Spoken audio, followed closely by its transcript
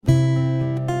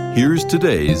Here's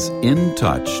today's In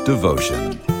Touch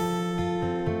devotion.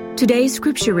 Today's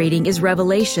scripture reading is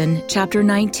Revelation chapter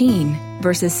 19,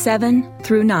 verses 7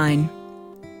 through 9.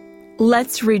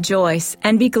 Let's rejoice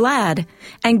and be glad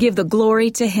and give the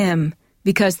glory to Him,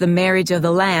 because the marriage of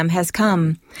the Lamb has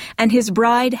come, and His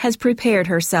bride has prepared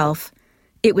herself.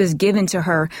 It was given to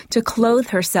her to clothe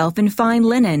herself in fine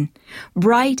linen,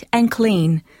 bright and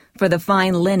clean, for the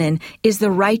fine linen is the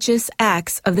righteous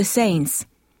acts of the saints.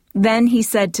 Then He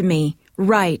said to me,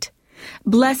 "Write,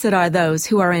 Blessed are those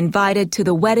who are invited to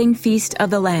the wedding feast of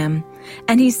the Lamb."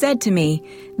 And He said to me,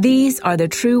 "These are the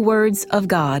true words of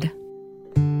God."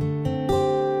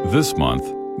 This month,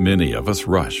 many of us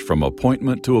rush from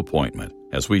appointment to appointment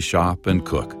as we shop and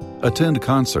cook, attend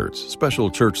concerts, special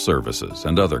church services,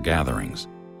 and other gatherings.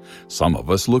 Some of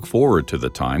us look forward to the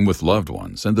time with loved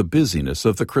ones and the busyness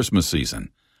of the Christmas season,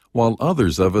 while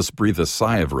others of us breathe a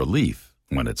sigh of relief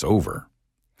when it's over.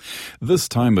 This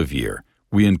time of year,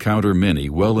 we encounter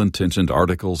many well-intentioned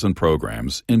articles and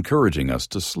programs encouraging us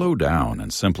to slow down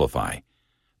and simplify.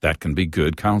 That can be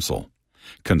good counsel.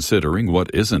 Considering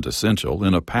what isn't essential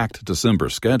in a packed December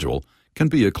schedule can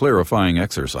be a clarifying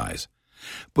exercise.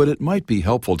 But it might be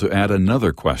helpful to add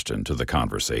another question to the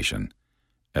conversation.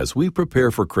 As we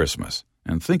prepare for Christmas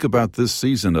and think about this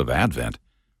season of Advent,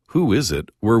 who is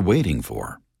it we're waiting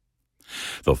for?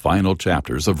 The final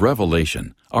chapters of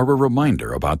Revelation are a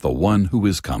reminder about the one who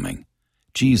is coming,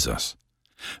 Jesus.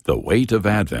 The weight of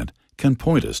Advent can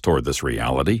point us toward this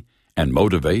reality and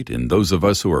motivate in those of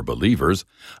us who are believers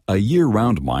a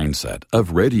year-round mindset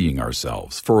of readying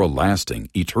ourselves for a lasting,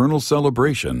 eternal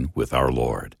celebration with our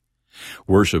Lord.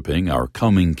 Worshiping our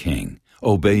coming King,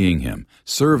 obeying Him,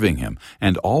 serving Him,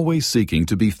 and always seeking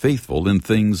to be faithful in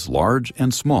things large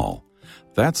and small.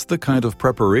 That's the kind of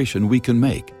preparation we can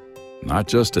make, not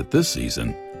just at this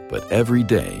season, but every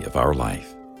day of our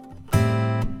life.